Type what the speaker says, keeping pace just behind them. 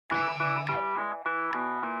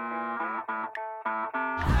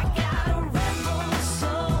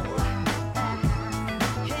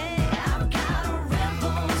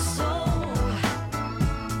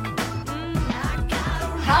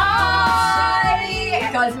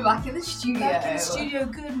guys, we're back in the studio. Back in the studio.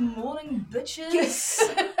 Good morning, bitches.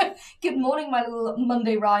 Good morning, my little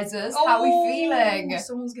Monday risers. How are we feeling?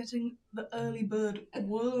 Someone's getting the early bird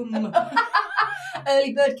worm.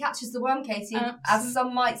 Early bird catches the worm, Katie, as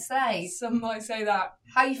some might say. Some might say that.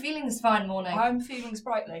 How are you feeling this fine morning? I'm feeling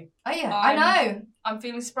sprightly. Oh yeah, I know. I'm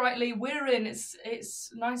feeling sprightly. We're in.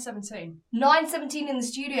 It's 9:17. 9:17 in the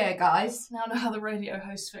studio, guys. Now I know how the radio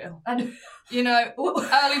hosts feel. And You know,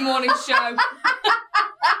 early morning show.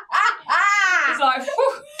 It's like,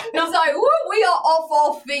 whew. it's like, woo, we are off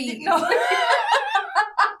our feet. No.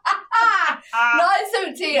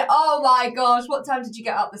 9:17. Oh my gosh, what time did you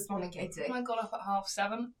get up this morning, Katie? I got up at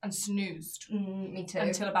 7:30 and snoozed Me too.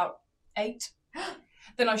 until about 8.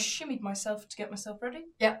 Then I shimmied myself to get myself ready.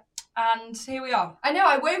 Yep. And here we are. I know,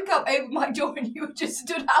 I woke up, opened my door, and you just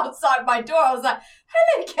stood outside my door. I was like,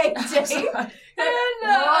 hello, Katie.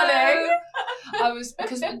 Hello.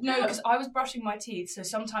 Because I was brushing my teeth. So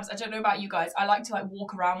sometimes, I don't know about you guys, I like to like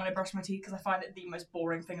walk around when I brush my teeth because I find it the most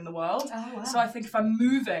boring thing in the world. Oh, wow. So I think if I'm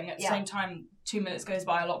moving at the same time, 2 minutes goes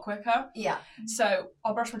by a lot quicker. Yeah. So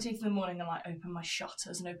I'll brush my teeth in the morning and like open my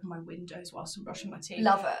shutters and open my windows whilst I'm brushing my teeth.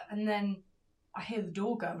 Love it. And then I hear the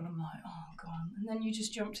door go and I'm like, oh God. And then you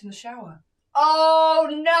just jumped in the shower. Oh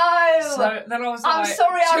no! So then I was like, I'm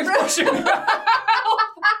sorry, I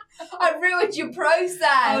I ruined your process.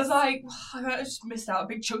 I was like, I just missed out a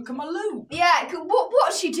big chunk of my loop. Yeah,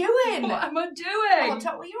 what's she doing? What am I doing?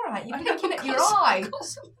 Oh, you're right. You're blinking at your eye.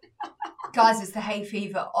 Guys, it's the hay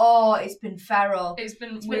fever. Oh, it's been feral. It's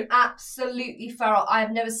been absolutely feral. I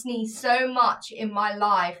have never sneezed so much in my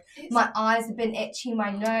life. My eyes have been itchy,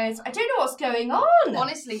 my nose. I don't know what's going on.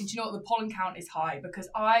 Honestly, do you know what? The pollen count is high because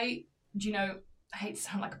I hate to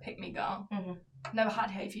sound like a pick-me girl. Mm-hmm. Never had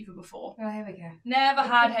hay fever before. Oh, here we go. Never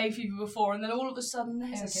had hay fever before, and then all of a sudden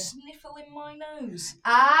there's a sniffle in my nose.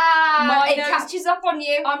 It catches up on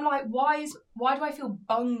you. I'm like, why do I feel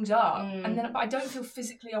bunged up? And then, but I don't feel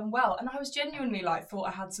physically unwell. And I was genuinely like, thought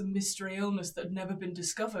I had some mystery illness that had never been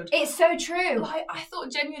discovered. It's so true. Like, I thought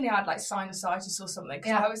genuinely I had like sinusitis or something.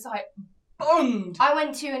 Because I was like, bunged. I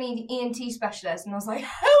went to an ENT specialist and I was like,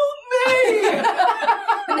 help me!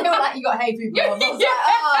 And they were like, you got hay fever. And I was like,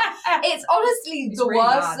 oh. It's honestly the really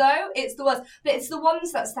worst bad. though. It's the worst. But it's the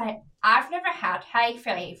ones that say, I've never had hay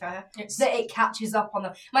fever, that it catches up on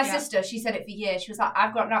them. My sister, she said it for years. She was like,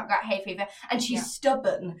 I've not got hay fever. And she's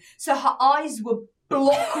stubborn. So her eyes were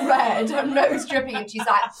block red, her nose dripping, and she's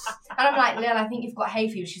like, and I'm like, Lil, I think you've got hay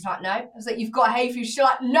fever. She's like, no. I was like, you've got hay fever. She's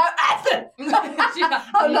like, no, Ethan.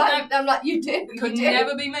 I'm like, you do. Could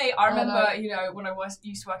never be me. I remember, when I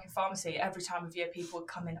used to work in pharmacy, every time of year people would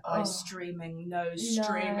come in, eyes streaming, nose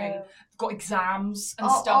streaming, got exams and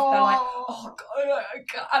stuff. They're like, oh God,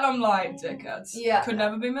 and I'm like, dickheads. Yeah. Could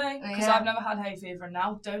never be me because I've never had hay fever, and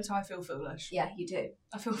now don't I feel foolish? Yeah, you do.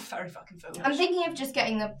 I feel very fucking foolish. I'm thinking of just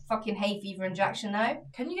getting the fucking hay fever injection though.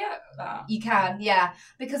 Can you get that? You can, yeah.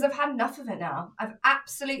 Because I've had enough of it now. I've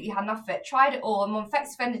absolutely had enough of it. Tried it all. I'm on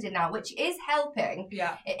Fexofenadine now, which is helping.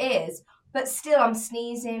 Yeah. It is. But still, I'm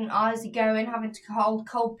sneezing, eyes are going, having to hold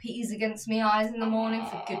cold peas against my eyes in the morning,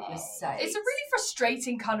 for goodness sake. It's a really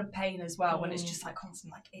frustrating kind of pain as well, when it's just like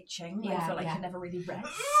constant like itching. Yeah, I feel like you never really rest.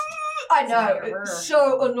 I know, it's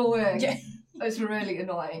so annoying. Yeah. It's really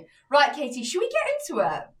annoying. Right, Katie, should we get into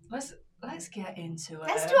it? Let's get into it.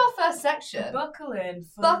 Let's do our first section. Buckle in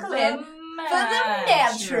for the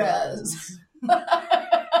mantras.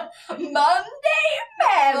 Monday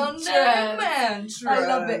mantras. I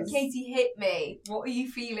love it. Katie, hit me. What are you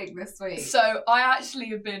feeling this week? So I actually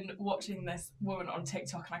have been watching this woman on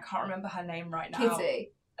TikTok, and I can't remember her name right now.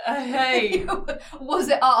 Kitty. Hey. Was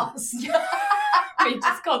it us? Me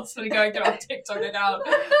just constantly going through on TikTok account.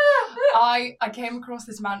 I came across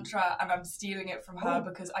this mantra and I'm stealing it from her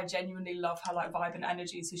because I genuinely love her like vibe and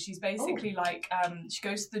energy. So she's basically like she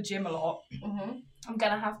goes to the gym a lot. Mm-hmm. I'm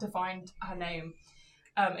gonna have to find her name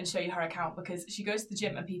and show you her account because she goes to the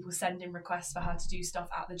gym and people send in requests for her to do stuff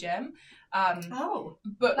at the gym.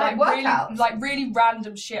 But like workouts? really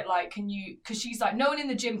random shit like because she's like, no one in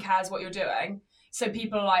the gym cares what you're doing. So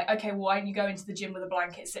people are like, okay, well, why don't you go into the gym with a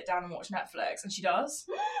blanket, sit down and watch Netflix? And she does.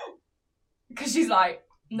 Because she's like,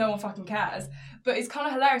 no one fucking cares. But it's kind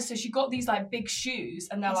of hilarious. So she got these like big shoes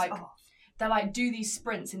and they're like do these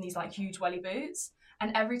sprints in these like huge welly boots.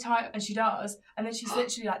 And every time, and she does. And then she's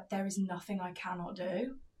literally like, there is nothing I cannot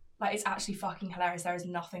do. Like, it's actually fucking hilarious. There is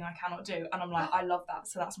nothing I cannot do. And I'm like, I love that.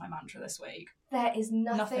 So that's my mantra this week. There is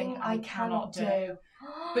nothing I cannot do.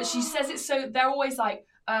 But she says it so, they're always like,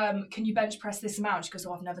 can you bench press this amount? She goes,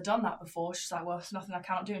 oh, I've never done that before. She's like, well, it's nothing I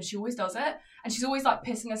cannot do. And she always does it. And she's always like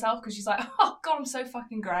pissing herself because she's like, oh God, I'm so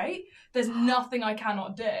fucking great. There's nothing I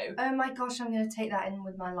cannot do. Oh my gosh, I'm going to take that in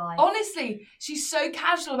with my life. Honestly, she's so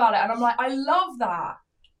casual about it. And I'm like, I love that.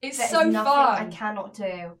 It's There's so nothing fun. I cannot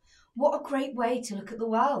do. What a great way to look at the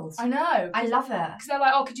world. I know. I love it. Because they're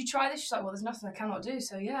like, oh, could you try this? She's like, well, there's nothing I cannot do.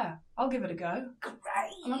 So yeah, I'll give it a go. Great.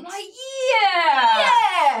 And I'm like, yeah.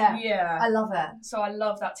 Yeah. Yeah. I love it. So I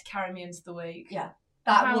love that to carry me into the week. Yeah.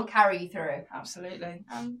 That will carry you through. Absolutely.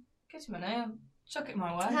 Get him a nail. Chuck it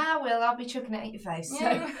my way. I will. I'll be chucking it at your face.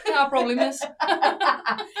 Yeah, I'll probably miss.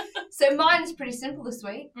 So mine is pretty simple this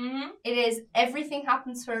week. Mm-hmm. It is everything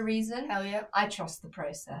happens for a reason. Hell yeah. I trust the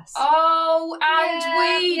process. Oh, and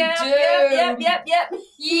we do. Yep.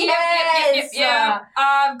 Yes. Yeah.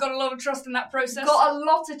 I've got a lot of trust in that process. Got a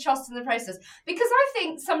lot of trust in the process. Because I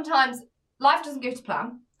think sometimes life doesn't go to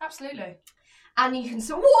plan. Absolutely. And you can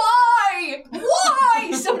say, why?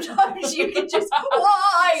 Why? Sometimes you can just,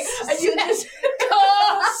 why? And you just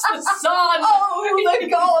curse the sun. Oh, the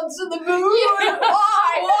gods and the moon. Yeah.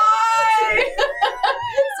 Why?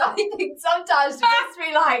 So I think sometimes you just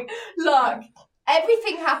be like, look,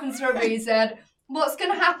 everything happens for a reason. What's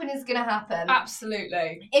going to happen is going to happen.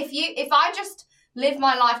 Absolutely. If I just live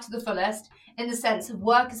my life to the fullest, in the sense of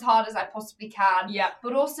work as hard as I possibly can,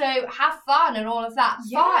 but also have fun and all of that.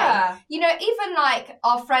 Fine. You know, even like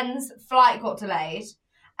our friend's flight got delayed.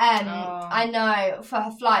 I know, for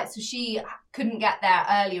her flight, so she couldn't get there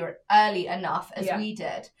early enough as we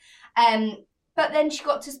did. But then she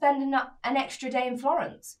got to spend an extra day in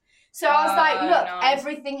Florence. So I was like, look,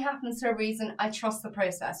 everything happens for a reason. I trust the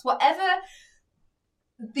process. Whatever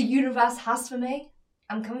the universe has for me,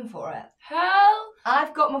 I'm coming for it. Hell,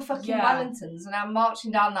 I've got my fucking Wellingtons and I'm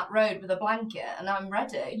marching down that road with a blanket and I'm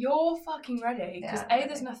ready. You're fucking ready. Because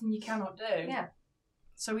there's nothing you cannot do. Yeah.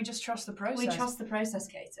 So we just trust the process. We trust the process,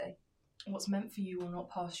 Katie. What's meant for you will not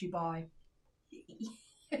pass you by.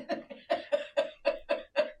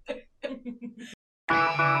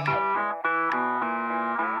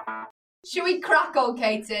 Should we crack on,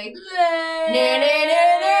 Katie?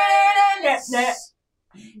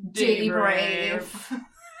 Debrief.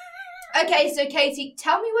 Okay, so Katie,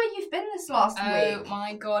 tell me where you've been this last week. Oh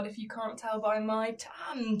my God, if you can't tell by my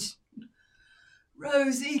tanned,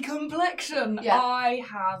 rosy complexion,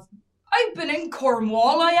 I've been in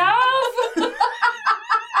Cornwall, I have.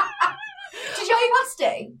 Did you have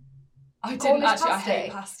pasty? I didn't actually. Pasty? I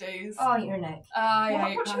hate pasties. Oh, you're a Nick. I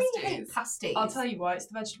hate what pasties. do you mean you hate pasties? I'll tell you why, it's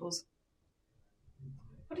the vegetables.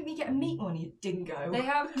 What did you get a meat one, you dingo?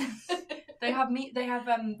 They have meat, they have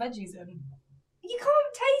veggies in. You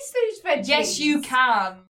can't taste those veggies. Yes, you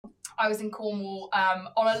can. I was in Cornwall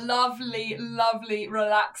on a lovely, lovely,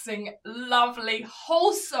 relaxing, lovely,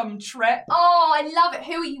 wholesome trip. Oh, I love it.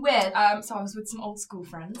 Who are you with? So I was with some old school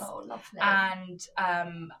friends. Oh, lovely. And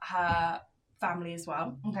her family as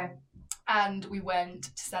well. Okay. And we went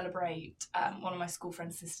to celebrate one of my school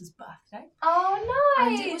friend's sister's birthday. Oh,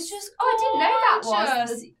 nice. And it was just gorgeous. I didn't know that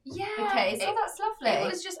was. Yeah. Okay, so that's lovely. It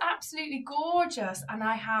was just absolutely gorgeous. And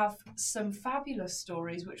I have some fabulous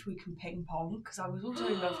stories which we can ping pong, because I would also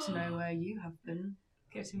love to know where you have been.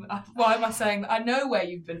 Why am I saying that? I know where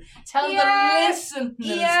you've been. Tell the listeners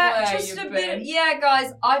where you've been. Yeah,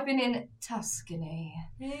 guys, I've been in Tuscany.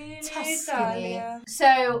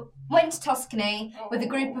 So, went to Tuscany with a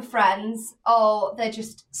group of friends. Oh, they're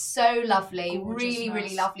just so lovely. Really,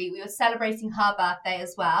 really lovely. We were celebrating her birthday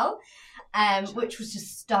as well, which was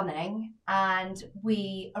just stunning. And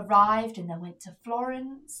we arrived and then went to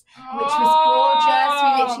Florence, which was gorgeous.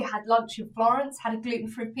 We literally had lunch in Florence, had a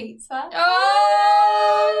gluten-free pizza.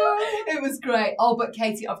 It was great. Oh, but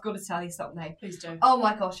Katie, I've got to tell you something. Please do. Oh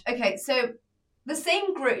my gosh. Okay, so the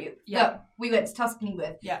same group that we went to Tuscany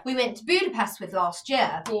with, we went to Budapest with last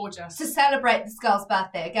year. Gorgeous. To celebrate this girl's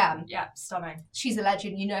birthday again. Yeah, stunning. She's a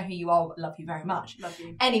legend. You know who you are. Love you very much. Love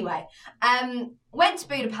you. Anyway, went to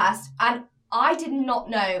Budapest and I did not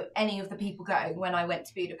know any of the people going when I went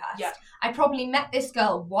to Budapest. Yeah. I probably met this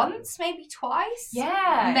girl once, maybe twice.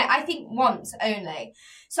 Yeah. I think once only.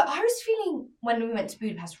 So I was feeling, when we went to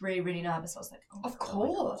Budapest, really, really nervous. I was like, oh, of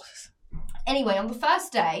course. Anyway, on the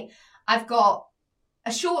first day, I've got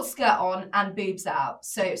a short skirt on and boobs out.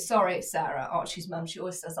 So, sorry, Sarah, Archie's mum, she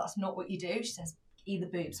always says that's not what you do. She says either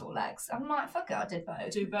boobs or legs. I'm like, fuck it, I did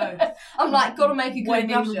both. Do both. I'm like, gotta make a good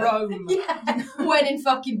When impression. in Rome. Yeah. When in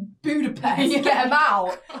fucking Budapest. Get them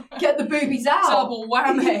out. Get the boobies out. Double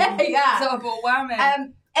whammy. Yeah. Double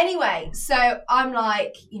whammy. Anyway, so I'm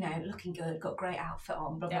like, looking good, got a great outfit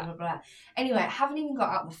on, blah, blah, blah, blah. Anyway, I haven't even got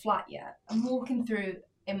out of the flat yet. I'm walking through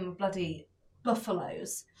in bloody buffalo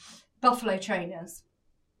trainers.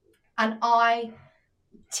 and I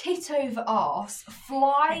tit over arse,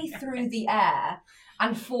 fly through the air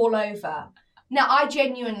and fall over. Now, I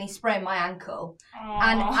genuinely sprained my ankle,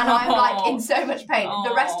 and I'm like in so much pain.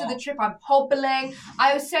 The rest of the trip, I'm hobbling.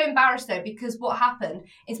 I was so embarrassed though, because what happened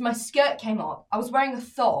is my skirt came off. I was wearing a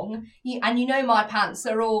thong, and you know my pants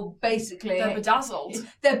are all basically... They're bedazzled.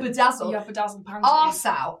 They're bedazzled. You have bedazzled pants. Arse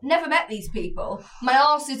out. Never met these people. My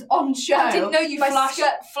arse is on show. I didn't know you flashed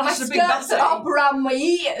a big skirts bassy. are up around my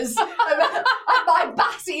ears. and my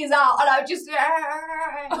bassy is out, and I'm just looking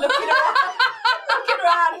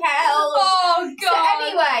around hell. Oh, God. So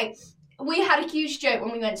anyway, we had a huge joke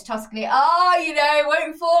when we went to Tuscany. Oh, you know,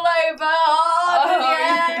 won't fall over.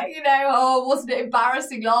 Wasn't it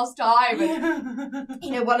embarrassing last time? And,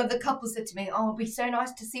 you know, one of the couples said to me, oh, it'd be so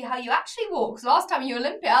nice to see how you actually walk. Because last time you were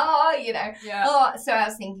Olympia, Yeah. Oh, so I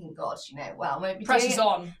was thinking, gosh, you know, well, maybe pressure's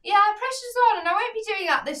on. Yeah, pressure's on, and I won't be doing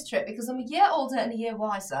that this trip because I'm a year older and a year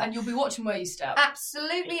wiser. And you'll be watching where you step.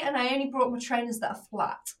 Absolutely, and I only brought my trainers that are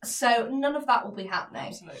flat. So none of that will be happening.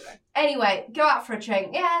 Absolutely. Anyway, go out for a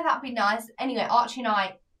train. Yeah, that'd be nice. Anyway, Archie and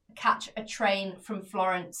I catch a train from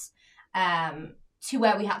Florence to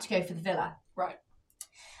where we had to go for the villa. Right.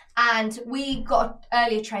 And we got an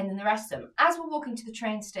earlier train than the rest of them. As we're walking to the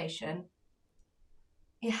train station,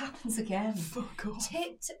 it happens again. Fuck off.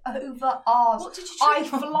 Tipped over arse. What did you I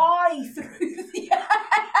trip on? fly through the air.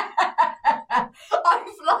 I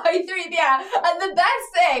fly through the air. And the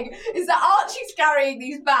best thing is that Archie's carrying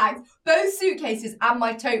these bags, both suitcases and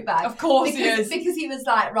my tote bag. Of course he is. Because he was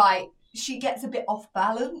like, right, she gets a bit off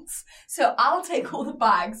balance, so I'll take all the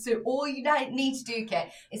bags. So all you need to do,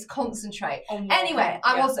 Kit, is concentrate. Anyway,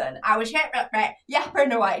 I wasn't. I was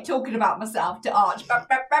yapping away, talking about myself to Arch. Flew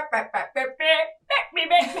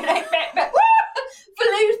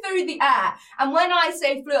through the air, and when I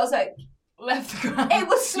say flew, I was like, left the ground. it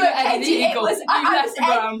was slow. Eddie the Eagle. I left the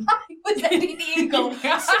ground. was Eddie the Eagle. Slow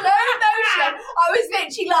motion. I was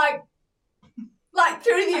literally like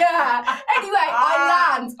through the air. Anyway,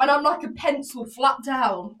 I land and I'm like a pencil flat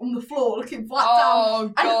down on the floor, looking flat down. Oh,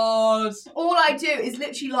 God. And all I do is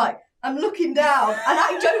literally like, I'm looking down and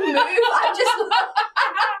I don't move. I'm just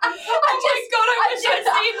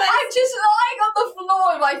I'm just lying on the floor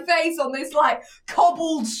with my face on this like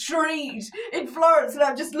cobbled street in Florence, and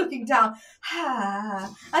I'm just looking down.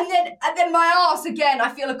 And then my arse again, I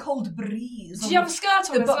feel a cold breeze. Did you have a skirt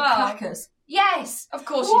on the as butt well? crackers. Yes. Of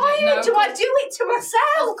course Why you did. No, do I do it to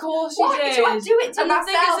myself? Of course you Why did. do I do it to and myself?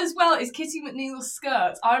 the thing is as well, is Kitty McNeil's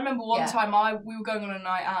skirts. I remember one time we were going on a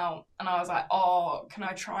night out and I was like, oh, can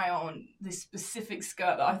I try on this specific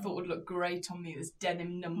skirt that I thought would look great on me, this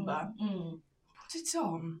denim number. Put it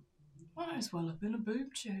on. Might as well have been a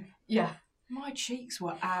boob tube. Yeah. My cheeks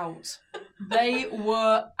were out. They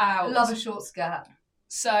were out. Love a short skirt.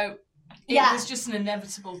 So it was just an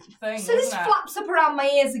inevitable thing. So this wasn't it? flaps up around my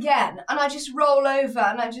ears again, and I just roll over,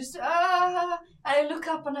 and I just and I look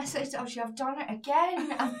up, and I say to Elsie, "I've done it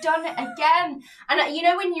again. I've done it again." And you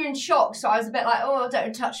know when you're in shock, so I was a bit like, "Oh,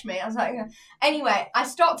 don't touch me." I was like, anyway, I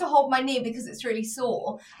start to hold my knee because it's really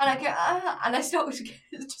sore, and I go, and I start to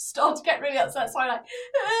get really upset. So I'm like,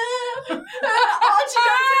 Archie goes to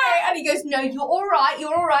me, and he goes, "No, you're all right.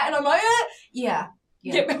 You're all right." And I'm like, yeah.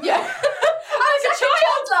 I was like a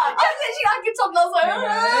toddler. I was literally like a toddler. I was like,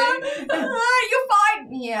 you're fine.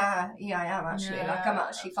 Yeah, I am actually. I'm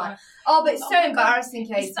actually fine. Oh, but it's so embarrassing,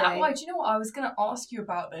 Katie. Is that why? Do you know what? I was going to ask you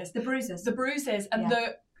about this. The bruises. And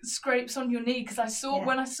the scrapes on your knee. Because I saw,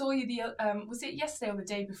 when I saw you was it yesterday or the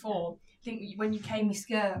day before? I think when you came. My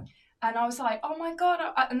skirt. And I was like, oh my God.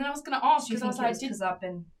 And then I was going to ask because I was like, because I've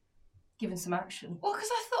been given some action. Well, because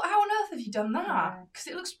I thought, how on earth have you done that? Because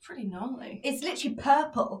it looks pretty gnarly. It's literally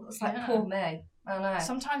purple. It's like poor me. I know.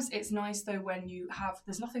 Sometimes it's nice though when you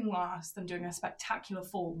there's nothing worse than doing a spectacular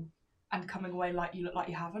fall and coming away like you look like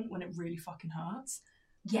you haven't when it really fucking hurts.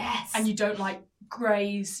 Yes. And you don't like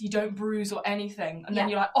graze, you don't bruise or anything. And then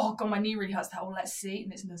you're like, oh God, my knee really hurts. Well, let's see.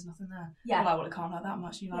 And there's nothing there. Yeah. You're like, well, it can't hurt that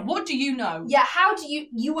much. And you're like, what do you know? Yeah, how do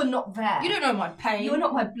you were not there. You don't know my pain. You were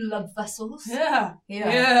not my blood vessels. Yeah.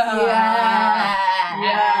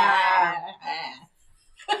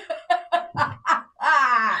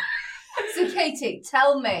 So Katie,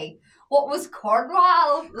 tell me, what was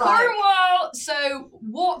Cornwall like? Cornwall, so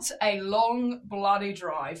what a long bloody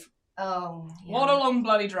drive. Oh, yeah. What a long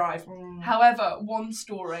bloody drive. However, one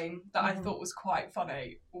story that I thought was quite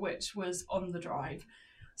funny, which was on the drive.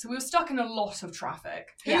 So we were stuck in a lot of traffic.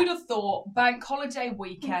 Who'd have thought bank holiday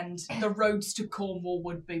weekend, the roads to Cornwall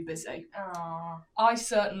would be busy? I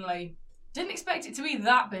certainly didn't expect it to be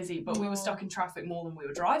that busy, but we were stuck in traffic more than we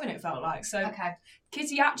were driving, it felt like. So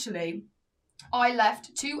Kitty actually I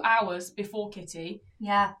left 2 hours before Kitty.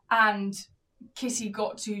 Yeah. And Kitty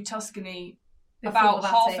got to Tuscany Before about the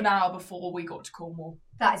half Batty. an hour before we got to Cornwall.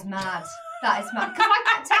 That is mad. That is mad. Because I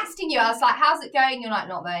kept texting you. I was like, how's it going? You're like,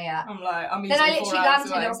 not there yet. I'm like, I'm Then I easily 4 literally hours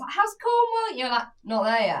landed away. and I was like, how's Cornwall? You're like, not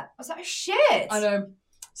there yet. I was like, oh, shit. I know.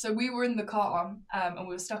 So we were in the car and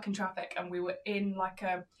we were stuck in traffic and we were in like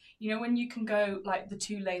a, you know when you can go like the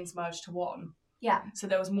 2 lanes merge to one? Yeah. So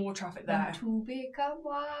there was more traffic there. To become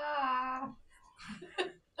one.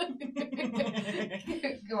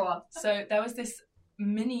 Go on. So there was this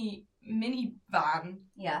mini van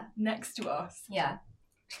Yeah. next to us. Yeah.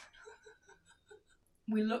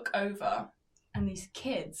 We look over and these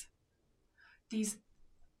kids, these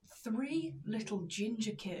 3 little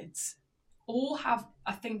ginger kids, all have,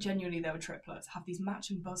 I think genuinely they were triplets, have these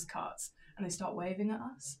matching buzz carts and they start waving at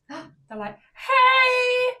us. They're like,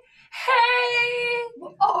 hey, hey.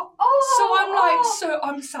 So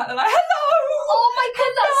I'm sat there like, hello. Oh my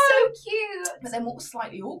god, that's so cute. But then what was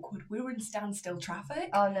slightly awkward, we were in standstill traffic.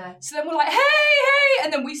 Oh no. So then we're like, hey,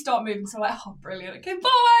 and then we start moving. So we're like, oh, brilliant. Okay,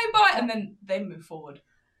 bye. And then they move forward.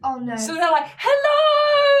 Oh no. So they're like, hello.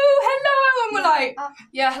 And we're like,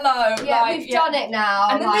 yeah, hello. Yeah, like, we've done it now.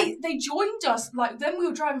 And then like, they joined us. Like, then we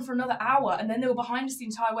were driving for another hour. And then they were behind us the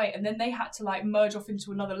entire way. And then they had to, like, merge off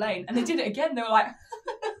into another lane. And they did it again. They were like, and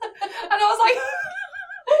I was like,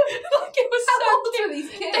 like, it was how so old cute. are these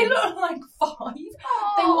kids? They looked like 5.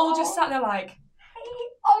 They were all just sat there like,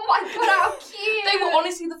 oh my god, how cute. they were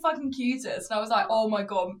honestly the fucking cutest. And I was like, oh my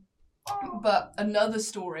god. But another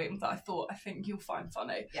story that I think you'll find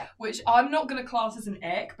funny, which I'm not going to class as an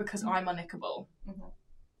ick because I'm unickable.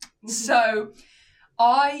 Mm-hmm. So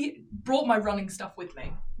I brought my running stuff with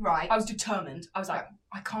me. Right. I was determined. I was like,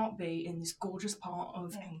 I can't be in this gorgeous part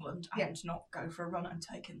of England and not go for a run and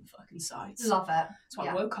take in the fucking sights. Love it. So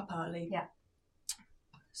I woke up early. Yeah.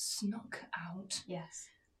 Snuck out. Yes.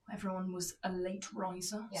 Everyone was a late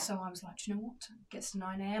riser. Yeah. So I was like, do you know what? Gets to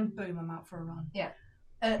 9 a.m. Boom, I'm out for a run. Yeah.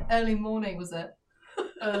 Early morning, was it?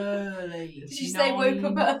 Early. Did you say woke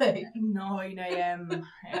up early? 9 a.m.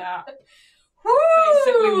 Yeah. Woo!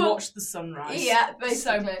 Basically watched the sunrise. Yeah,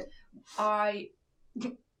 basically. So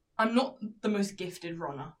I'm not the most gifted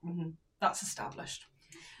runner. Mm-hmm. That's established.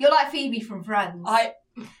 You're like Phoebe from Friends. I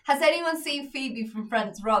Has anyone seen Phoebe from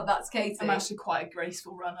Friends run? That's Katie. I'm actually quite a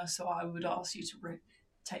graceful runner, so I would ask you to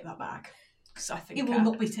take that back. Because I think it will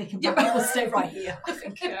not be taken back. Yeah. It will stay right here. I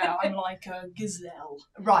think I'm like a gazelle.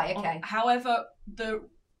 Right, okay. However, the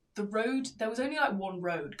road, there was only like one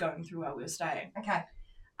road going through where we were staying. Okay.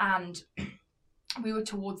 And we were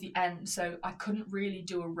towards the end, so I couldn't really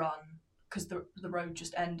do a run because the road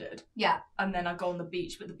just ended. Yeah. And then I go on the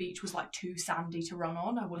beach, but the beach was like too sandy to run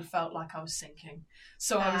on. I would have felt like I was sinking.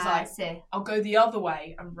 So I was like, I'll go the other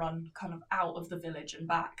way and run kind of out of the village and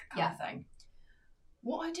back kind of thing.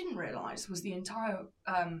 What I didn't realise was the entire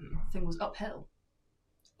thing was uphill.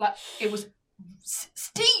 Like, it was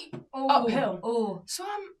steep uphill. Oh. So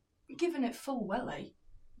I'm giving it full welly,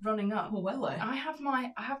 running up. Oh, welly. I have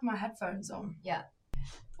my headphones on. Yeah.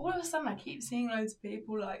 All of a sudden, I keep seeing loads of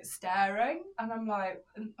people like staring, and I'm like,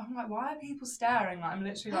 why are people staring? Like, I'm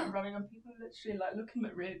literally like running, and people are literally like looking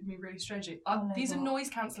at me really strangely. These are noise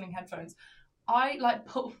cancelling headphones. I like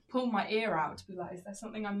pull my ear out to be like, is there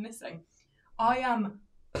something I'm missing? I am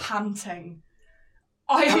panting.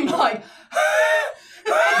 I am like,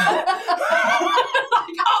 like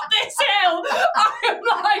up this hill. I am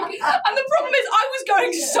like, and the problem is, I was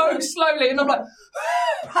going so slowly, and I'm like,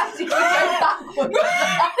 practically going backwards.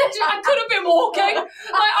 I could have been walking.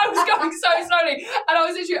 Like, I was going so slowly, and I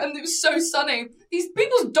was literally, and it was so sunny. These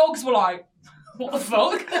people's dogs were like, what the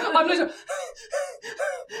fuck? I'm literally,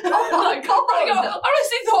 oh my god! I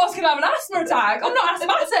honestly thought I was going to have an asthma attack. I'm not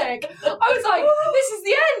asthmatic. I was like, this is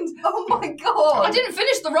the end. Oh my god! I didn't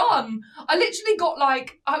finish the run. I literally got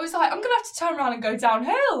like, I was like, I'm going to have to turn around and go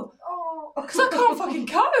downhill. Because I can't fucking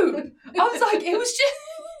cope. I was like, it was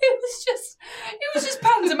just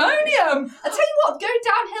pandemonium. I tell you what, going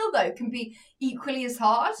downhill though can be equally as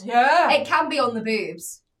hard. Yeah. It can be on the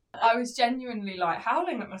boobs. I was genuinely like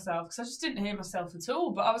howling at myself because I just didn't hear myself at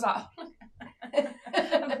all. But I was like,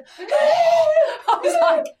 I was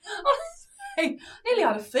like, honestly, nearly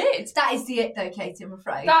had a fit. That is the it though, Katie, I'm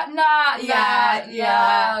afraid. Yeah.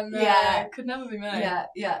 It could never be me. Yeah.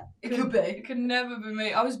 It could be. It could never be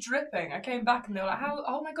me. I was dripping. I came back and they were like,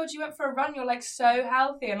 oh my god, you went for a run, you're like so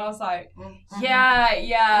healthy. And I was like,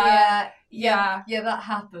 yeah, that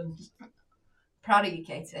happened. Proud of you,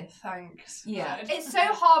 Katie. Thanks. Yeah. Good. It's so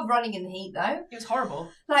hard running in the heat, though. It was horrible.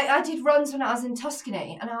 Like, I did runs when I was in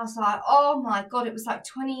Tuscany, and I was like, oh my God, it was like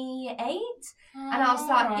 28? And I was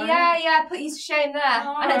like, yeah, put you to shame there.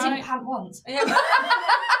 And I didn't pant once. Yeah.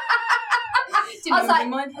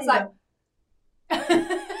 I was like,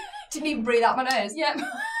 didn't even breathe out my nose. Yeah.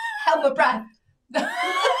 Held my breath.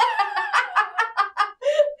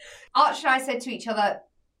 Arch and I said to each other,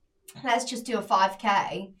 let's just do a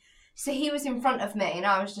 5K. So he was in front of me and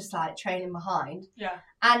I was just like trailing behind. Yeah.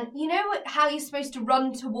 And you know how you're supposed to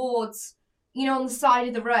run towards, on the side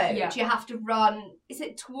of the road? Yeah. You have to run, is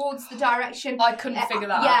it towards the direction? I couldn't figure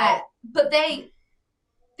that out. Yeah, but they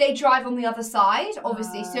drive on the other side,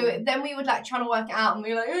 obviously. So then we would like trying to work it out and we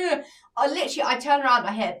were like, ugh. I turn around and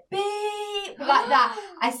I hear beep like that.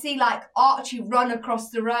 I see like Archie run across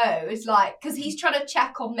the road, like, because he's trying to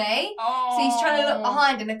check on me. Oh. So he's trying to look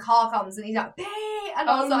behind and a car comes and he's like, beep. And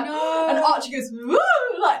I was like, no. and Archie goes, woo,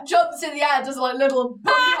 like jumps in the air, does like little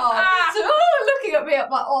bunny hop. So looking at me, I'm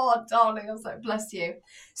like, oh, darling. I was like, bless you.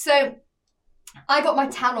 So I got my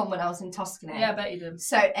tan on when I was in Tuscany. Yeah, I bet you did.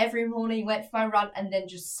 So every morning went for my run and then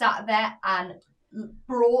just sat there and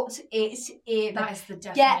brought it in. That is the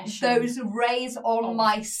definition. Get those rays on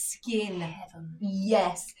my skin. Heaven.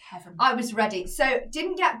 Yes. Heaven. I was ready. So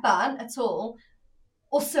didn't get burnt at all.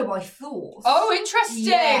 Or so I thought. Oh, interesting.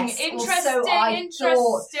 Yes, interesting. or so I interesting.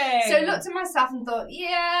 thought. So I looked at myself and thought,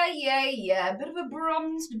 yeah. A bit of a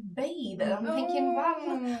bronzed babe. And I'm thinking,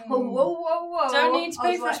 whoa. Don't need to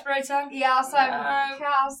pay for a like, spray tan. Yeah,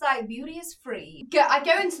 I was like, beauty is free. I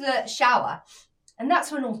go into the shower, and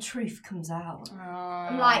that's when all truth comes out.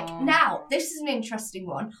 I'm like, now, this is an interesting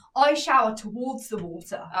one. I shower towards the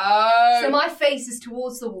water. Oh. So my face is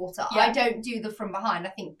towards the water. Yeah. I don't do the from behind.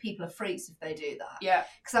 I think people are freaks if they do that. Yeah.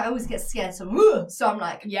 Because I always get scared. So I'm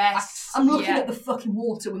like, yes. I'm looking at the fucking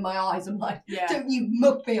water with my eyes. I'm like, Yeah. don't you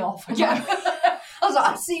mug me off. Yeah. I was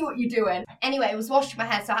like, I see what you're doing. Anyway, I was washing my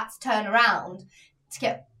hair, so I had to turn around to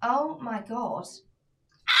get, oh my God.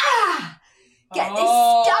 Get this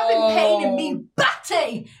stabbing pain in me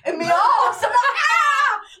batty in my arse.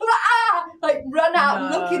 I'm like, run out,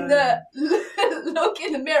 look in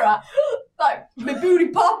the mirror, like my booty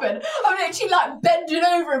popping. I'm literally like bending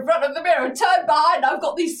over in front of the mirror and turn behind. I've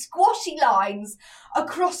got these squashy lines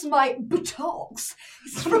across my buttocks.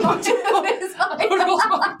 It's like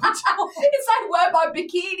where my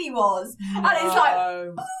bikini was, and it's like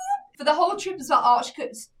for the whole trip as well. Arch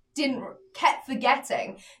kept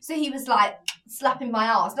forgetting, so he was like slapping my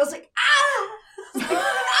ass, and I was like, hands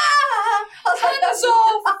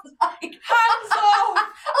off! Hands off!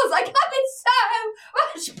 I was like, I'm in so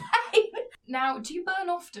much pain. Now, do you burn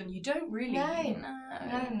often? You don't really. No.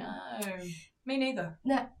 Me neither.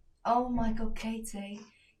 No. Oh my God, Katie.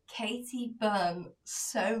 Katie burned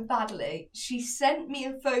so badly. She sent me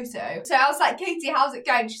a photo. So I was like, Katie, how's it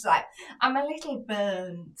going? She's like, I'm a little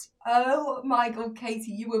burnt. Oh my God,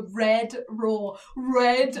 Katie, you were red raw.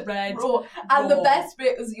 And the best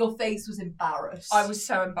bit was your face was embarrassed. I was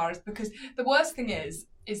so embarrassed because the worst thing is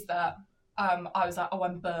that I was like, oh,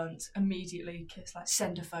 I'm burnt. Immediately, Kiss like,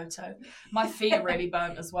 send a photo. My feet are really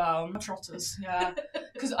burnt as well. My trotters, yeah.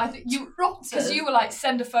 Because I think you were like,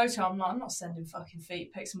 send a photo. I'm like, I'm not sending fucking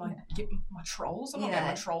feet pics of my trolls. I'm not getting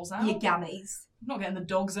my trolls out. Your gammies. I'm not getting the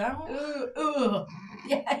dogs out.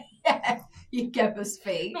 Yeah. Your Gebber's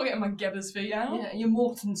feet. I'm not getting my Gebber's feet out. Yeah, your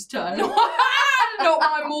Morton's toe. Not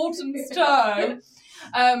my Morton's toe.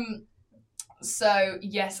 So,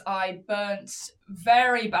 yes, I burnt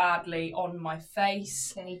very badly on my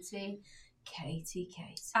face. Katie.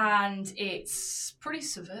 And it's pretty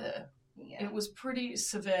severe. Yeah. It was pretty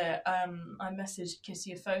severe. I messaged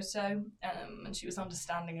Kissy a photo, and she was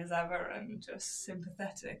understanding as ever and just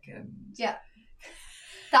sympathetic. And yeah.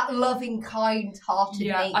 That loving, kind-hearted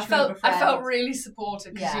nature. I felt really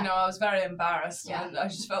supported because, Yeah. I was very embarrassed and I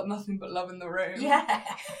just felt nothing but love in the room. Yeah.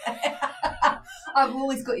 I've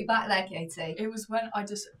always got you back there, Katie. It was when I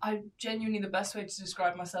genuinely, the best way to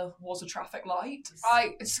describe myself was a traffic light.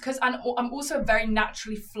 I'm also a very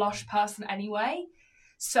naturally flush person anyway,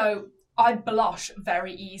 so I blush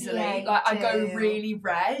very easily. Yeah, I go really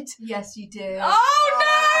red. Yes, you do. Oh no,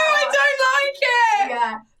 I don't like it!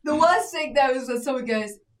 Yeah. The worst thing though is when someone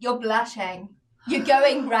goes, "You're blushing. You're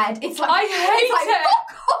going red." It's like I hate it.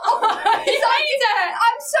 Fuck off. I hate it.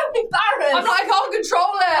 I'm so embarrassed. I'm like, I can't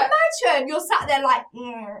control it. Imagine you're sat there like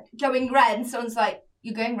going red, and someone's like,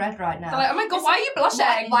 "You're going red right now." They're like, oh my God, why are you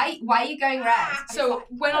blushing? Why are you going red? So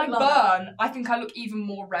when I burn, I think I look even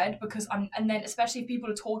more red because and then especially if people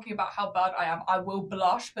are talking about how bad I am, I will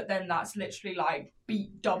blush, but then that's literally like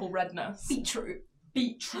double redness. Beetroot.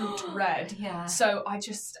 beetroot red. Yeah. So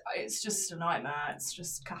it's just a nightmare. It's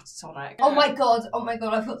just catatonic. Oh my god,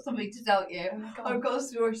 I've got something to tell you. Oh my God. I've got a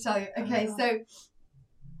story to tell you. Okay, Oh. so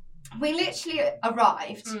we literally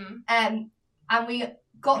arrived and we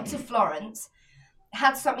got to Florence,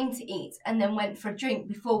 had something to eat, and then went for a drink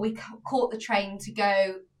before we caught the train to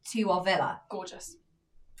go to our villa. Gorgeous.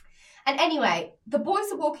 And anyway, the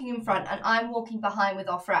boys are walking in front and I'm walking behind with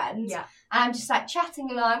our friends. Yeah. And I'm just like chatting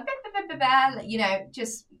along, you know,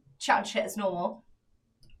 just chatting shit as normal.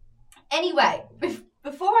 Anyway,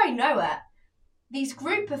 before I know it, these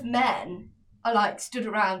group of men are like stood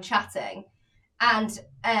around chatting, and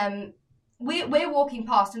we're walking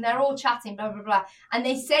past and they're all chatting, blah blah blah, and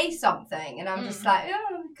they say something, and I'm just like,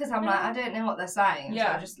 because I'm like, I don't know what they're saying. So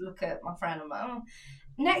I just look at my friend. I'm like, oh.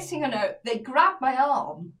 Next thing I know, they grab my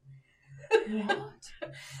arm. What?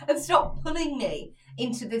 And start pulling me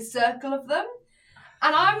into this circle of them,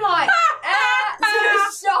 and I'm like,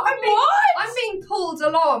 so I'm being pulled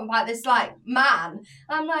along by this like man.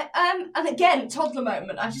 I'm like, and again, toddler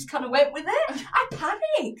moment. I just kind of went with it. I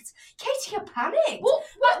panicked, Katie. I panicked. What?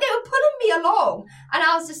 Like they were pulling me along, and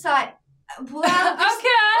I was just like, well, okay.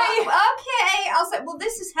 I was like, well,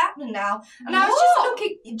 this is happening now, and I was just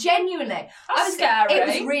looking genuinely. That's scary. It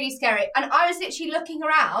was really scary, and I was literally looking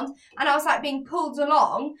around, and I was like being pulled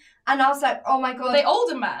along, and I was like, oh my god. Were they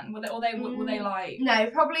older men? Were they like? No,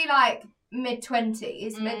 probably like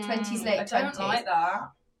mid-20s, late 20s. I don't like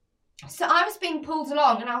that. So I was being pulled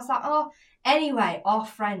along, and I was like, oh. Anyway, our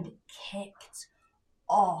friend kicked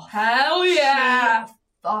off. Hell yeah. She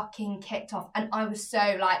fucking kicked off, and I was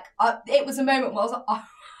so like, it was a moment where I was like,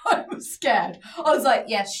 I was scared. I was like,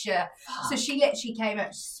 yes, sure. So she literally came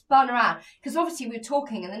out, spun around, because obviously we were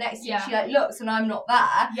talking, and the next thing she like looks, and I'm not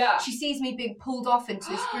there. Yeah. She sees me being pulled off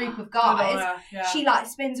into this group of guys. She like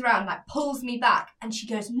spins around, like pulls me back, and she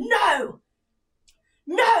goes, no,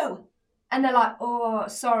 and they're like, oh,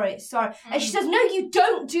 sorry, and she says, no, you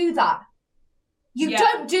don't do that. You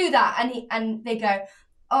don't do that, and they go,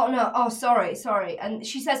 oh no, oh sorry, and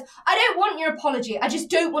she says, I don't want your apology. I just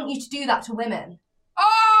don't want you to do that to women.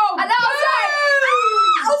 Oh, and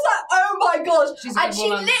I was like, oh my gosh. And she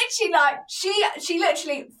woman. literally like, she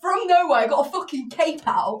literally from nowhere got a fucking cape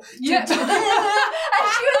out. Yeah. And she was like,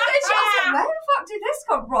 where the fuck did this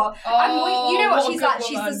come from? Oh, and you know what she's like? woman.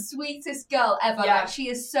 She's the sweetest girl ever. Yeah. Like she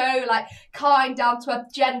is so like kind, down to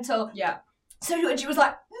earth, gentle. Yeah. So when she was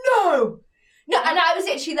like, no, and I was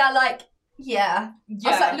literally there like, yeah. I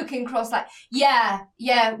was like looking across like, yeah,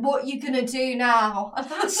 what you gonna do now? And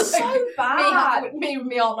That's like, so bad. Me with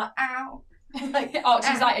me arm like, ow. Like,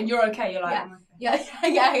 she's like, and you're okay. You're like,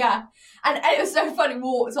 yeah. And it was so funny,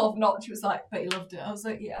 walked off, not, she was like, but he loved it. I was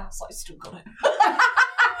like, yeah. I was like, still got it.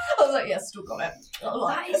 I was like, yeah, still got it.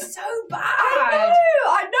 that is so bad.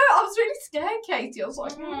 I know. I was really scared, Katie. I was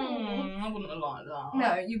like, I wouldn't have liked that.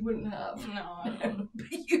 No, you wouldn't have. No.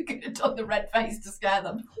 But you could have done the red face to scare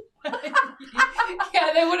them.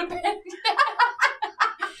 Yeah, they would have been. They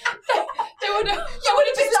would have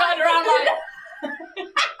just turned around like.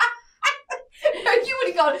 No, you would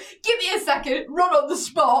have gone, give me a second, run on the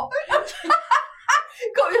spot.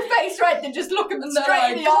 Got your face red, then just look at them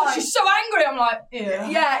straight in the eye. She's so angry. I'm like,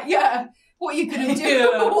 yeah. What are you gonna do?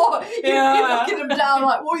 Yeah. What? You're looking them down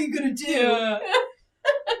like, what are you gonna do? Yeah.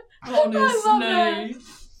 Honestly.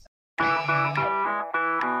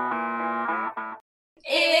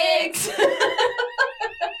 Eggs.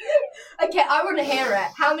 Okay, I want to hear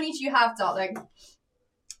it. How many do you have, darling?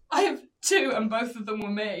 I have 2, and both of them were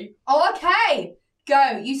me. Oh, okay.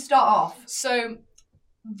 Go. You start off. So,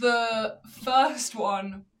 the first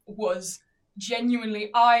one was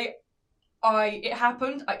genuinely, it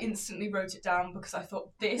happened, I instantly wrote it down because I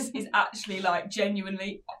thought this is actually like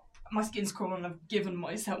genuinely, my skin's crawling, I've given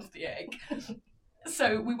myself the egg.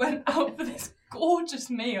 So we went out for this gorgeous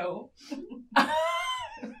meal for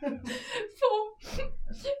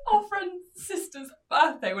our friend's sister's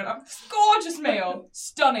birthday. Went out for this gorgeous meal,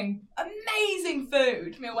 stunning, amazing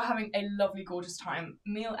food. We're having a lovely, gorgeous time.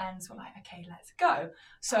 Meal ends, we're like, okay, let's go.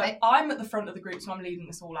 So I'm at the front of the group, so I'm leading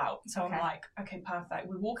this all out. So I'm like, okay, perfect.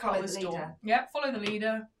 We walk out this door. Yeah, follow the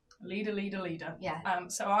leader. Leader. Yeah.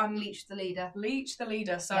 So I'm Leech the leader.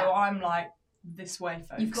 So I'm like, this way,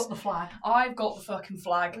 folks. You've got the flag. I've got the fucking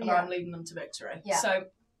flag, and I'm leading them to victory. Yeah. So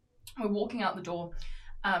we're walking out the door,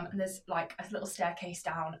 and there's like a little staircase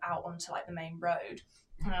down out onto like the main road.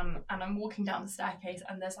 And I'm walking down the staircase,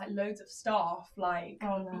 and there's like loads of staff like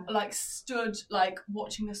stood like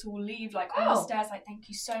watching us all leave, like on the stairs, like, thank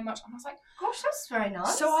you so much. And I was like, gosh, that's very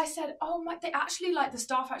nice. So I said, oh my, they actually, like, the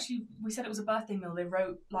staff actually, we said it was a birthday meal, they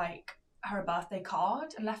wrote like her a birthday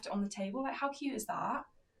card and left it on the table. Like, how cute is that?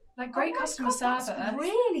 Like great customer service. That's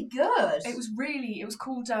really good. It was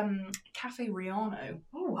called Cafe Riano.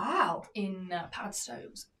 Oh wow. In Padstow.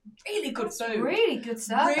 Really good food. Really good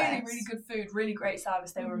service. Really, really good food. Really great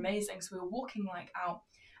service. They were amazing. So we were walking like out,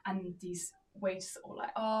 and these waiters are all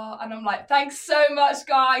like, oh, and I'm like, thanks so much,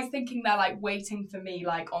 guys, thinking they're like waiting for me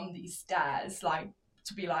like on these stairs, like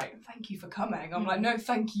to be like, thank you for coming. I'm like, no,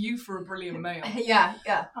 thank you for a brilliant meal. Yeah.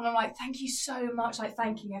 And I'm like, thank you so much, like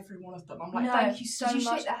thanking every one of them. I'm like, No. thank you so much. Did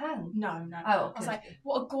you shake their hand? No. Oh, I was like,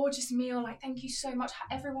 what a gorgeous meal. Like, thank you so much.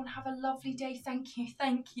 Everyone have a lovely day. Thank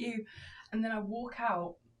you. And then I walk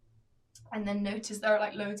out and then notice there are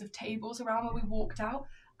like loads of tables around where we walked out,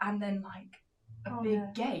 and then like a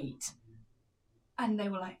big gate. And they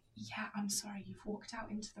were like, yeah, I'm sorry, you've walked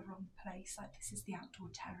out into the wrong place. Like, this is the outdoor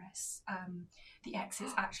terrace. The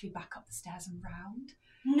exit's actually back up the stairs and round.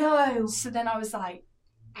 No. So then I was like,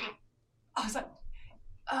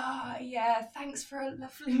 yeah, thanks for a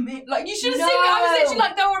lovely meal. Like, you should have seen me. I was literally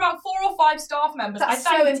like, there were about 4 or 5 staff members. That's I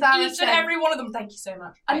thanked so embarrassing. each and every one of them. Thank you so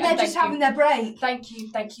much. And they're just having their break. Thank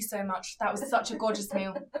you so much. That was such a gorgeous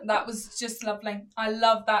meal. That was just lovely. I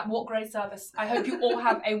love that. What great service. I hope you all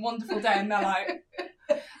have a wonderful day. And they're like,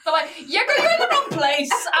 you're going in the wrong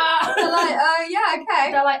place. They're like, yeah,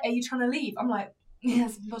 okay. They're like, are you trying to leave? I'm like,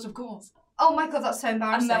 yes, but of course. Oh my God, that's so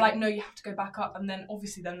embarrassing. And they're like, no, you have to go back up. And then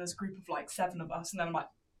obviously there's a group of like 7 of us. And then I'm like,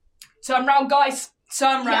 turn round, guys.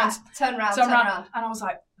 Turn round. Yeah, turn round. And I was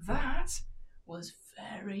like, that was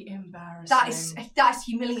very embarrassing. That's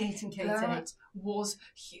humiliating, Katie. That was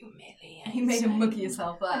humiliating. You made a mug of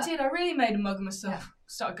yourself there. I did. I really made a mug of myself. Yeah.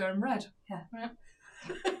 Started going red. Yeah.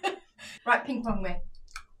 Right, ping pong me.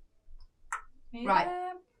 Yeah. Right.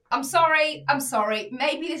 I'm sorry.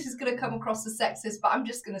 Maybe this is going to come across as sexist, but I'm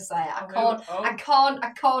just going to say it. I can't.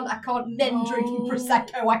 Men drinking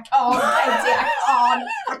Prosecco. I can't.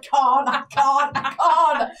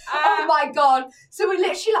 Oh my God. So we're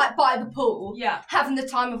literally like by the pool, having the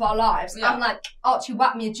time of our lives. Yeah. I'm like, Archie,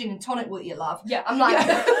 whack me a gin and tonic, will you, love? Yeah. I'm like,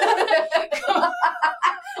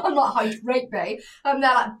 I'm not hydrate, babe. And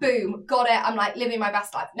they're like, boom, got it. I'm like living my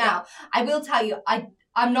best life. Now, I will tell you,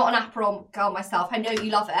 I'm not an Aperol girl myself. I know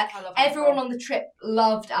you love it. I love Everyone Aperol. on the trip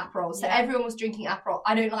loved Aperol, so everyone was drinking Aperol.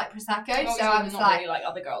 I don't like Prosecco, so I was not like, really like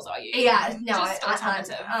other girls, are you? Yeah, no, just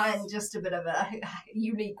alternative. I'm just a bit of a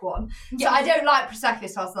unique one. So I don't like Prosecco,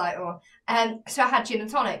 so I was like, oh. So I had gin and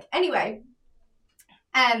tonic. Anyway,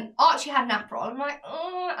 Archie had an Aperol. I'm like,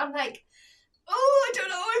 I don't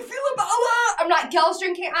know how I feel about that. I'm like, girls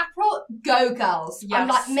drinking Aperol, go girls. Yes. I'm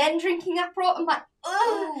like, men drinking Aperol, I'm like,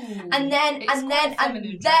 ugh. And then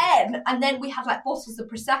we had like bottles of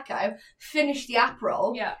Prosecco, finished the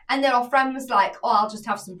Aperol, and then our friend was like, oh, I'll just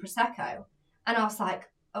have some Prosecco. And I was like,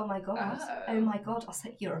 oh my God. I was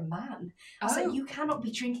like, you're a man. I was like, you cannot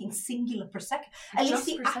be drinking singular Prosecco. At least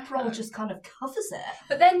the Aperol just kind of covers it.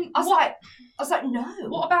 But then I was like, no.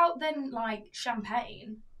 What about then like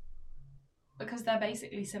champagne? Because they're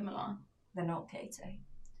basically similar. They're not, Katie.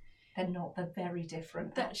 They're not. They're very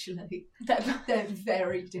different, actually. They're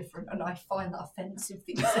very different, and I find that offensive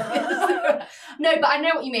these days. No, but I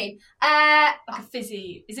know what you mean. Like a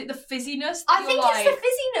fizzy. Is it the fizziness? I think it's the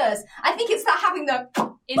fizziness. I think it's that having the...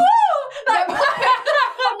 I'm like,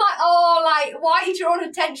 oh, like, why are you drawing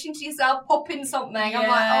attention to yourself popping something? I'm like,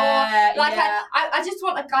 oh... Like, I just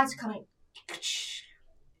want a guy to kind of...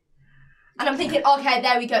 And I'm thinking, okay,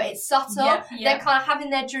 there we go. It's subtle. Yeah. They're kind of having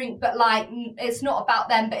their drink, but like, it's not about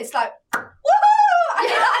them. But it's like, woohoo! And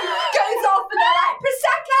it like goes off, and they're like,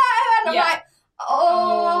 Prosecco! And I'm like,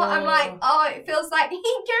 I'm like, it feels like,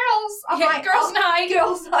 girls. I'm like, girls' night.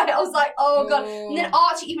 Girls' night. I was like, oh God. And then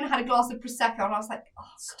Archie even had a glass of Prosecco, and I was like,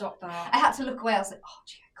 oh, stop that. I had to look away. I was like,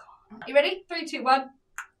 Archie, I can't. You ready? 3, 2, 1.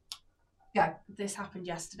 Go. This happened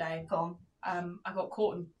yesterday. Go on. I got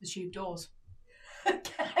caught in the tube doors.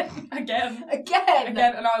 Again. And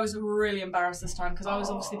I was really embarrassed this time because I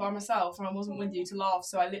was obviously by myself and I wasn't with you to laugh,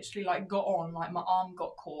 so I literally like got on, like my arm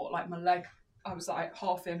got caught, like my leg, I was like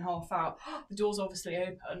half in, half out. The doors obviously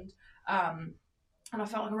opened, and I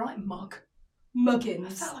felt like a right muggins. I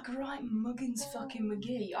felt like a right muggins fucking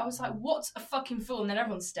McGee. I was like, what a fucking fool, and then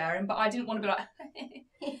everyone's staring, but I didn't want to be like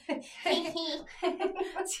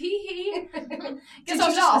tee. Because I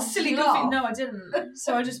was just a silly goofy. No, I didn't.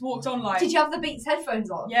 So I just walked on like... Did you have the Beats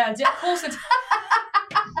headphones on? Yeah, I did. Of course I did.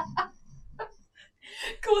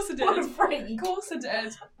 Of course I did. What a freak. Of course I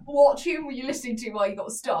did. What tune were you listening to while you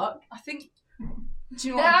got stuck? I think Do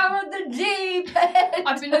you know what? Down the deep end.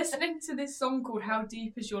 I've been listening to this song called How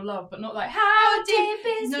Deep Is Your Love, but not like How Deep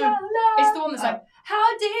Is no, your love? It's the one that's like,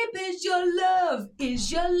 how deep is your love?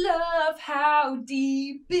 Is your love? How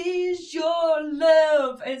deep is your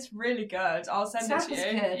love? It's really good. I'll send it to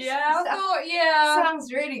you. Good. Yeah, I thought, yeah.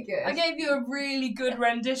 Sounds really good. I gave you a really good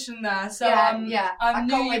rendition there, so yeah. I knew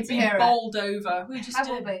can't wait you'd to be hear bowled over. We just I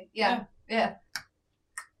did. will be. Yeah.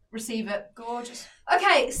 Receive it. Gorgeous.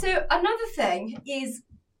 Okay, so another thing is,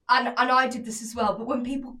 and I did this as well, but when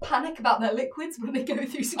people panic about their liquids when they go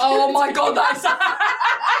through security. Oh my god, that's...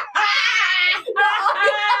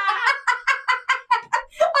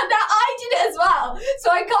 And now I did it as well,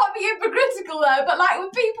 so I can't be hypocritical there, but like when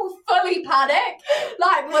people fully panic,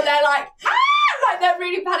 like when they're like, like they're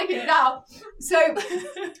really panicking now. So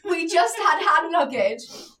we just had hand luggage,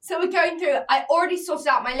 so we're going through, I already sorted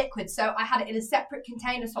out my liquid, so I had it in a separate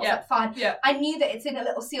container, so I was like, fine. Yeah. I knew that it's in a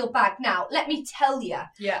little sealed bag. Now, let me tell you,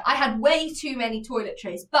 Yeah. I had way too many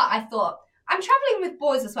toiletries, but I thought, I'm travelling with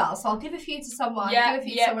boys as well, so I'll give a few to someone, give a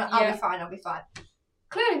few to someone, I'll be fine.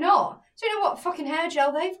 Clearly not. Do you know what fucking hair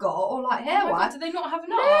gel they've got, or like hair wax? Do they not have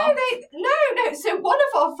enough? No. So one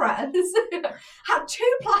of our friends had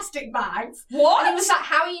 2 plastic bags. What? And he was like,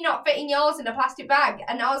 how are you not fitting yours in a plastic bag?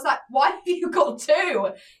 And I was like, why have you got 2?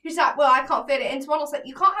 He's like, well, I can't fit it into one. I was like,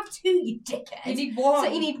 you can't have 2, you dickhead. You need one.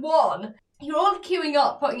 So you need 1. You're all queuing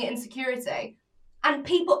up, putting it in security. And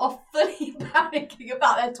people are fully panicking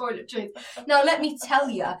about their toiletries. Now, let me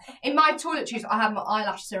tell you, in my toiletries, I have my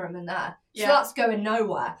eyelash serum in there. So that's going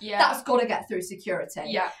nowhere. Yeah. That's got to get through security.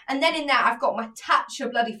 Yeah. And then in there, I've got my Tatcha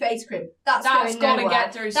bloody face cream. That's going gotta nowhere.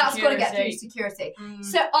 get through That's got to security. get through security.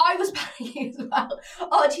 So I was panicking as well.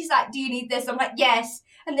 Oh, and she's like, do you need this? I'm like, yes.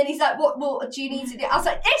 And then he's like, what do you need to do? I was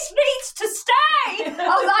like, this needs to stay.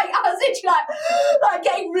 I was literally like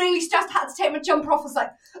getting really stressed. I had to take my jumper off. I was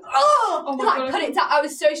like, oh my God. Put it down. I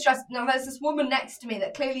was so stressed. Now there's this woman next to me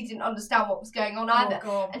that clearly didn't understand what was going on either.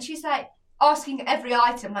 God. And she's like asking every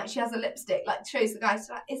item, like she has a lipstick, like shows the guy, she's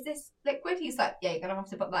like, is this liquid? He's like, yeah, you're gonna have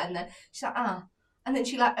to put that in there. She's like, and then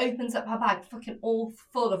she like opens up her bag, fucking all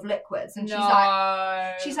full of liquids, and she's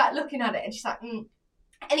like looking at it, and she's like,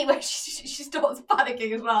 Anyway, she starts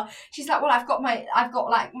panicking as well. She's like, well, I've got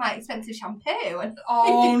like my expensive shampoo, and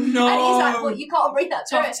oh no, and he's like, well, you can't bring that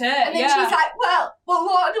to it. And then she's like, well,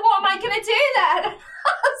 what am I gonna do then?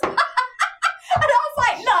 And I was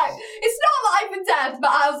like, no, it's not life and death. But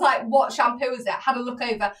I was like, what shampoo is it? Had a look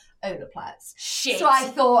over Olaplex. Shit. So I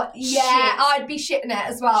thought, I'd be shitting it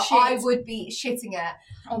as well. Shit. I would be shitting it.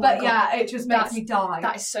 Oh but God. yeah, it just makes me die.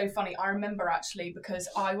 That is so funny. I remember actually because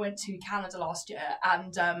I went to Canada last year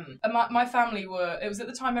and my family it was at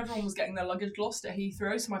the time everyone was getting their luggage lost at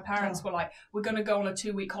Heathrow. So my parents were like, we're going to go on a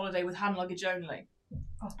 2-week holiday with hand luggage only.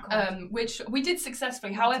 Oh, God. Which we did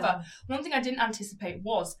successfully. However, one thing I didn't anticipate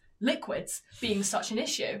was liquids being such an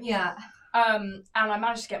issue. Yeah. And I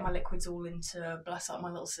managed to get my liquids all into, bless up my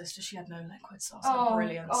little sister, she had no liquids, so I was like,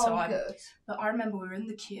 brilliant. Good. But I remember we were in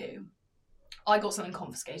the queue. I got something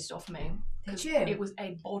confiscated off me. Did you? It was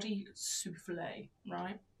a body souffle,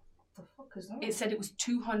 right? The fuck is that? It said it was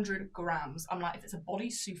 200 grams. I'm like, if it's a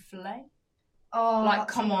body souffle, oh, like,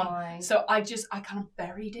 come annoying. on. So I kind of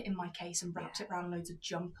buried it in my case and wrapped it around loads of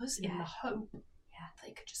jumpers in the hope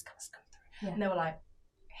they could just kind of come through. Yeah. And they were like,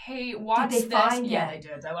 hey, what's this? Find yeah, they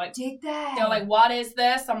did. They were like, did they? They were like, what is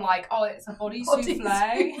this? I'm like, oh, it's a body souffle.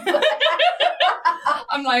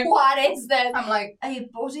 I'm like, what is this? I'm like, a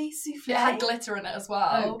body souffle. It had glitter in it as well.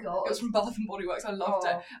 Oh God! It was from Bath and Body Works. I loved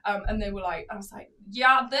it. And they were like, I was like,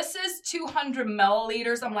 yeah, this is 200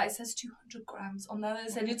 milliliters. I'm like, it says 200 grams on there.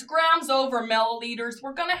 They said it's grams over milliliters.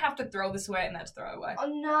 We're gonna have to throw this away, and then to throw it away. Oh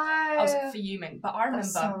no! I was fuming. But I remember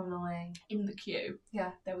so annoying. In the queue,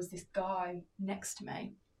 there was this guy next to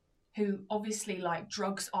me who obviously, like,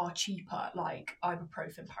 drugs are cheaper, like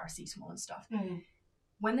ibuprofen, paracetamol and stuff. Mm.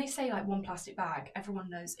 When they say like one plastic bag, everyone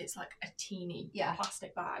knows it's like a teeny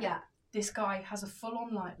plastic bag. Yeah. This guy has a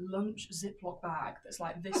full-on like lunch Ziploc bag that's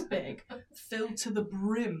like this big, filled to the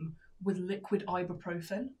brim with liquid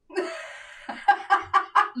ibuprofen.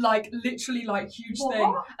 Like literally like huge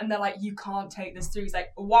thing. And they're like, you can't take this through. He's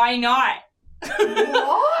like, why not?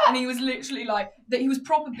 What? And he was literally like, that he was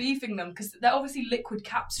proper beefing them because they're obviously liquid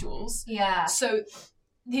capsules. Yeah. So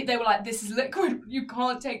they were like, this is liquid, you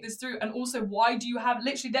can't take this through. And also, why do you have,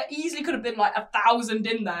 literally, there easily could have been like 1,000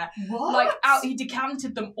 in there. What? Like, he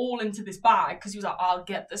decanted them all into this bag because he was like, I'll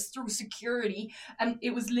get this through security. And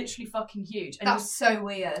it was literally fucking huge. And that's so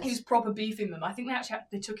weird. He was proper beefing them. I think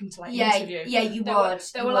they took him to like interview. Yeah,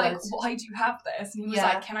 they were like, why do you have this? And he was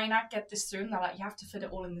like, can I not get this through? And they're like, you have to fit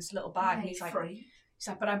it all in this little bag. And he's like, free. She's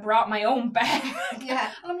like, but I brought my own bag. Yeah.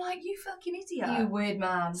 And I'm like, you fucking idiot. You weird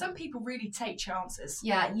man. Some people really take chances.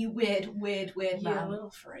 Yeah, you weird man. You're a little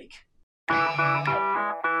freak.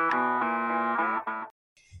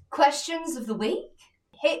 Questions of the week?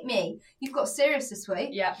 Hit me. You've got serious this week.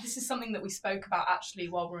 Yeah, this is something that we spoke about actually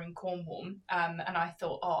while we were in Cornwall. And I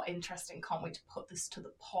thought, oh, interesting. Can't wait to put this to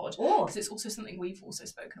the pod. Oh. Because it's also something we've also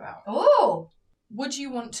spoken about. Oh. Would you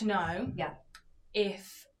want to know Yeah.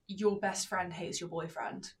 if your best friend hates your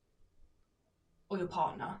boyfriend? Or your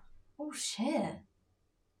partner? Oh, shit.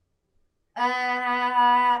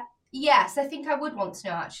 Yes, I think I would want to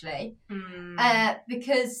know, actually.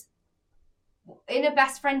 Because in a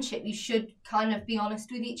best friendship, you should kind of be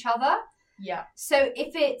honest with each other. Yeah. So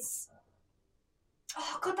if it's...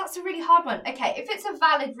 Oh, God, that's a really hard one. Okay, if it's a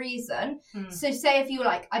valid reason, so say if you were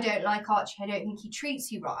like, I don't like Archie, I don't think he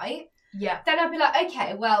treats you right, yeah, then I'd be like,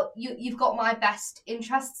 okay, well, you've got my best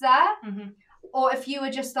interests there. Mm-hmm. Or if you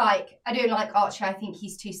were just like, I don't like Archie, I think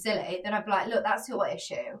he's too silly, then I'd be like, look, that's your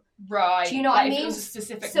issue. Right. Do you know what I mean? If it was a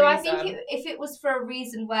specific so reason. I think if it was for a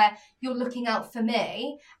reason where you're looking out for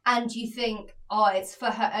me and you think, oh, it's for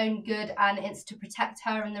her own good and it's to protect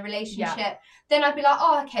her in the relationship, then I'd be like,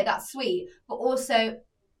 oh, okay, that's sweet. But also,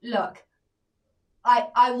 look,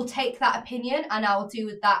 I will take that opinion and I will do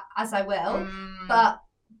with that as I will. But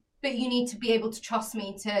you need to be able to trust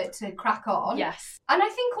me to crack on. Yes. And I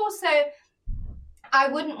think also, I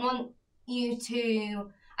wouldn't want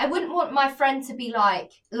my friend to be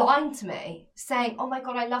like lying to me, saying, oh my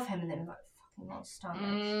God, I love him. And then I'm like, fucking not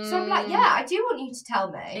stunning. So I'm like, yeah, I do want you to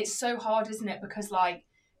tell me. It's so hard, isn't it? Because like,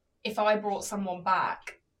 if I brought someone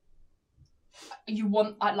back,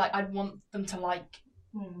 I'd want them to like,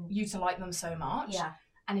 you to like them so much. Yeah.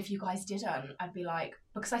 And if you guys didn't, I'd be like,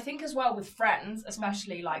 because I think as well with friends,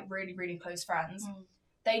 especially like really, really close friends,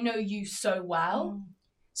 they know you so well.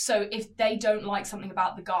 So if they don't like something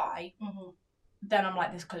about the guy, then I'm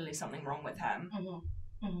like, there's clearly something wrong with him.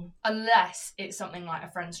 Unless it's something like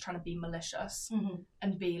a friend's trying to be malicious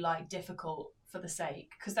and be like difficult for the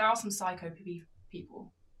sake. Because there are some psycho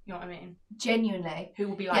people, you know what I mean? Genuinely. Who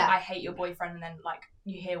will be like, I hate your boyfriend, and then like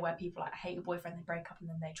you hear where people like, I hate your boyfriend, they break up and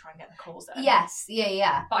then they try and get the claws in. Yes,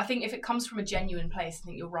 yeah. But I think if it comes from a genuine place, I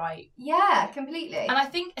think you're right. Yeah, completely. And I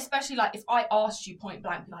think especially like if I asked you point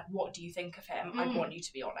blank, like, what do you think of him? I'd want you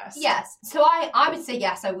to be honest. Yes. So I would say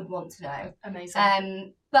yes, I would want to know.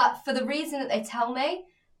 Amazing. But for the reason that they tell me,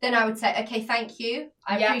 then I would say, okay, thank you.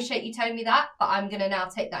 I appreciate you telling me that, but I'm going to now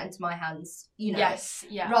take that into my hands, you know. Yes,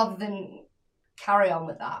 yeah. Rather than carry on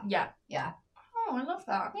with that. Yeah. Yeah. Oh, I love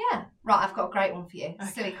that. Yeah. Right, I've got a great one for you.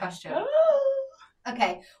 Okay. Silly question.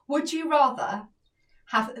 Okay, would you rather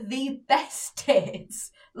have the best tits,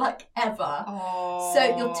 like, ever? Oh.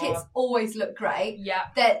 So your tits always look great. Yeah.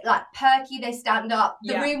 They're, like, perky, they stand up.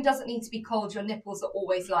 The Yeah. room doesn't need to be cold. Your nipples are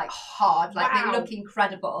always, like, hard. Like, Wow. they look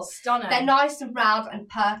incredible. Stunning. They're nice and round and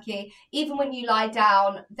perky. Even when you lie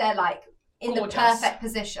down, they're, like, in Gorgeous. the perfect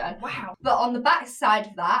position. Wow. But on the back side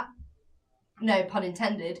of that, no pun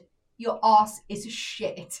intended, your arse is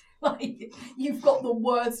shit. Like, you've got the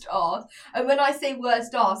worst arse. And when I say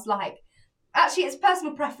worst arse, like, actually it's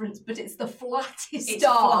personal preference, but it's the flattest It's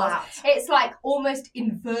arse. flat. It's like almost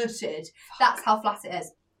inverted. That's how flat it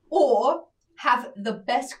is. Or have the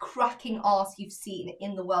best cracking arse you've seen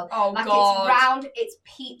in the world. Oh, like, God. it's round, it's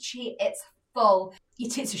peachy, it's full.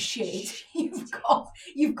 Your tits are shit. You've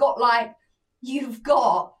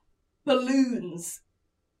got balloons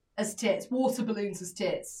as tits, water balloons as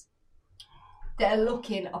tits. They're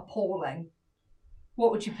looking appalling.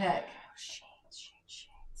 What would you pick?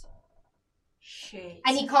 Shit.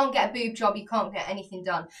 And you can't get a boob job, you can't get anything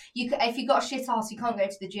done. If you got a shit arse, you can't go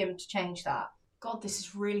to the gym to change that. God, this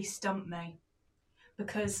has really stumped me.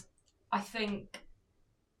 Because I think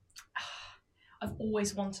I've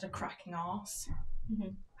always wanted a cracking arse.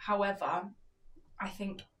 However, I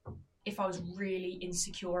think if I was really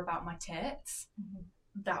insecure about my tits,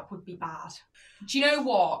 that would be bad. Do you know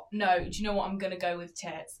what? No, do you know what? I'm going to go with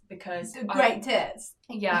tits because... Great tits.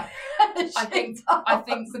 Yeah. I think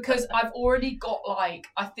because I've already got like,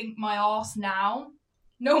 I think my arse now,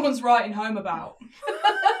 no one's writing home about.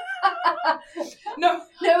 No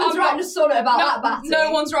one's writing a sonnet about that batty.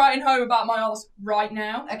 No one's writing home about my arse right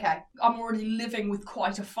now. Okay. I'm already living with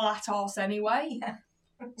quite a flat arse anyway. Yeah.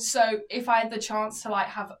 So if I had the chance to like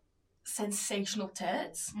have sensational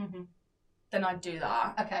tits, then I'd do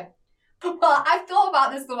that. Okay. Well, I've thought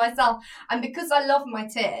about this for myself, and because I love my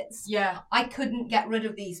tits, I couldn't get rid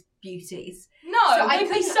of these beauties. No, so I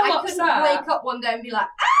couldn't upset. wake up one day and be like,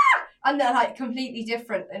 ah! And they're like completely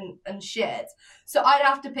different and shit. So I'd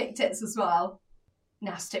have to pick tits as well.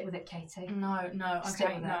 Now stick with it, Katie. No, Stick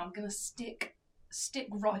okay, with no, it. I'm gonna stick stick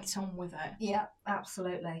right on with it. Yeah,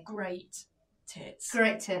 absolutely. Great tits.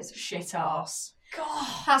 Great tits. Shit ass. God.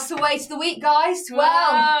 That's the way to the week, guys. Well,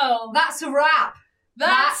 Wow. that's a wrap.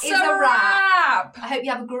 That is a wrap. I hope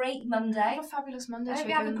you have a great Monday. Have a fabulous Monday, I hope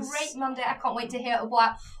chickens. you have a great Monday. I can't wait to hear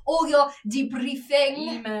about all your debriefing.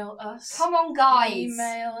 Email us. Come on, guys.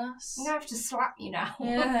 Email us. I'm going to have to slap you now.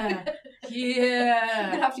 Yeah. I'm Yeah.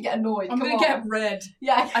 going to have to get annoyed. I'm going to get red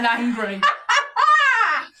Yeah. and angry.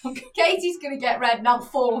 Katie's going to get red and I'll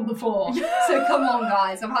fall on the floor. So come on,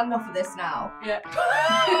 guys. I've had enough of this now. Yeah.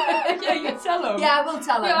 Yeah, you tell them. Yeah, I will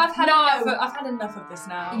tell her. Yeah, I've had enough of this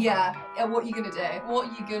now. Yeah. What are you going to do? What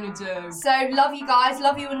are you going to do? So, love you guys.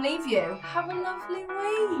 Love you and leave you. Have a lovely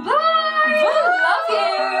week. Bye.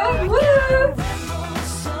 Love you. Woo.